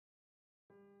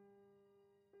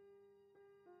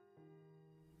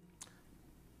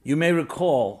You may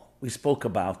recall we spoke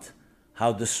about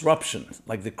how disruption,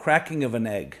 like the cracking of an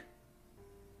egg,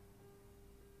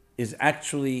 is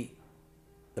actually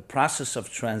the process of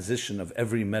transition of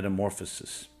every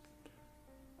metamorphosis,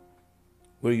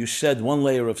 where you shed one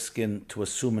layer of skin to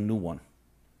assume a new one.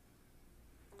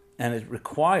 And it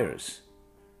requires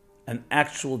an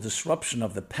actual disruption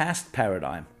of the past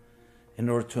paradigm in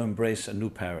order to embrace a new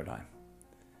paradigm.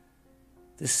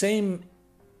 The same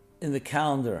in the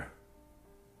calendar.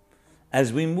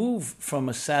 As we move from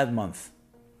a sad month,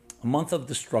 a month of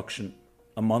destruction,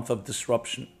 a month of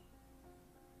disruption,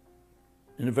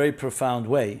 in a very profound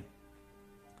way,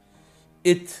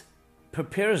 it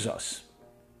prepares us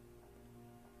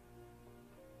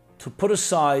to put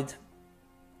aside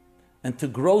and to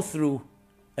grow through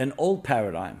an old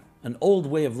paradigm, an old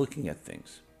way of looking at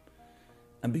things,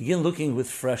 and begin looking with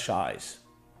fresh eyes.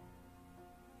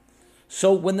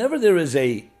 So whenever there is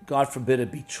a, God forbid, a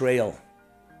betrayal,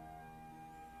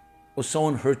 or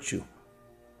someone hurt you,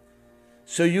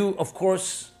 so you, of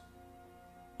course,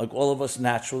 like all of us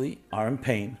naturally, are in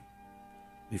pain.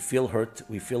 We feel hurt,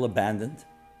 we feel abandoned,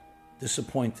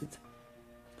 disappointed.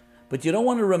 But you don't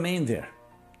want to remain there.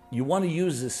 You want to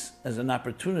use this as an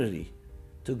opportunity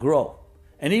to grow,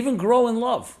 and even grow in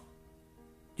love.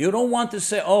 You don't want to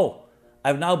say, oh,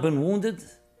 I've now been wounded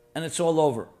and it's all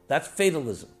over. That's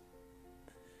fatalism.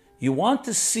 You want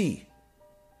to see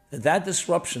that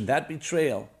disruption, that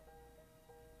betrayal,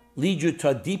 lead you to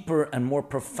a deeper and more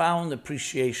profound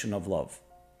appreciation of love.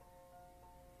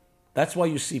 That's why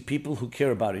you see people who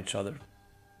care about each other,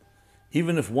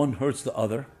 even if one hurts the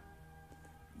other.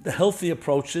 The healthy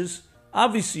approach is,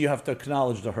 obviously you have to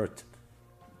acknowledge the hurt,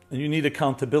 and you need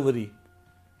accountability,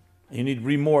 and you need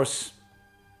remorse,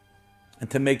 and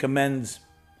to make amends.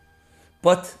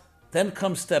 But then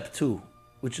comes step 2,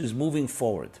 which is moving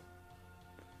forward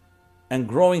and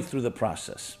growing through the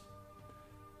process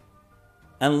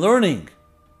and learning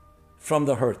from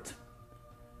the hurt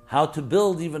how to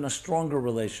build even a stronger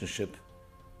relationship,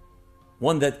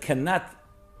 one that cannot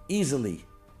easily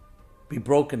be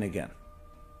broken again.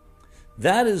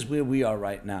 That is where we are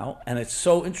right now, and it's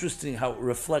so interesting how it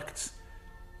reflects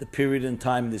the period in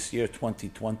time this year,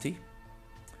 2020.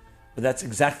 But that's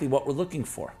exactly what we're looking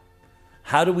for.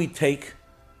 How do we take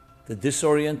the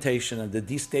disorientation and the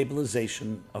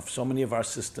destabilization of so many of our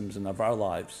systems and of our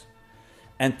lives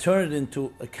and turn it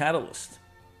into a catalyst,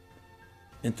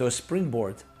 into a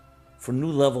springboard for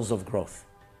new levels of growth?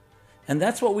 And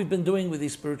that's what we've been doing with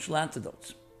these spiritual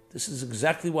antidotes. This is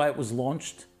exactly why it was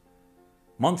launched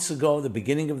months ago, the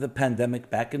beginning of the pandemic,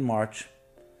 back in March,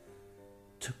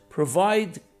 to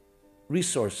provide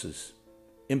resources,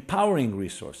 empowering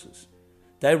resources,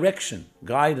 direction,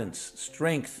 guidance,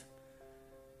 strength,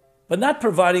 but not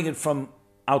providing it from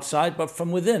outside, but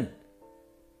from within,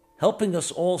 helping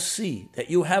us all see that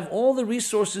you have all the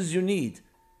resources you need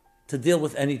to deal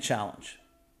with any challenge.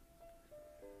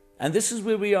 And this is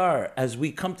where we are as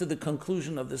we come to the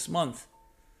conclusion of this month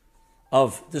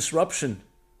of disruption.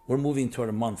 We're moving toward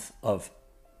a month of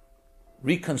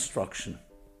reconstruction,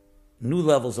 new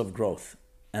levels of growth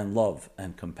and love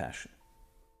and compassion.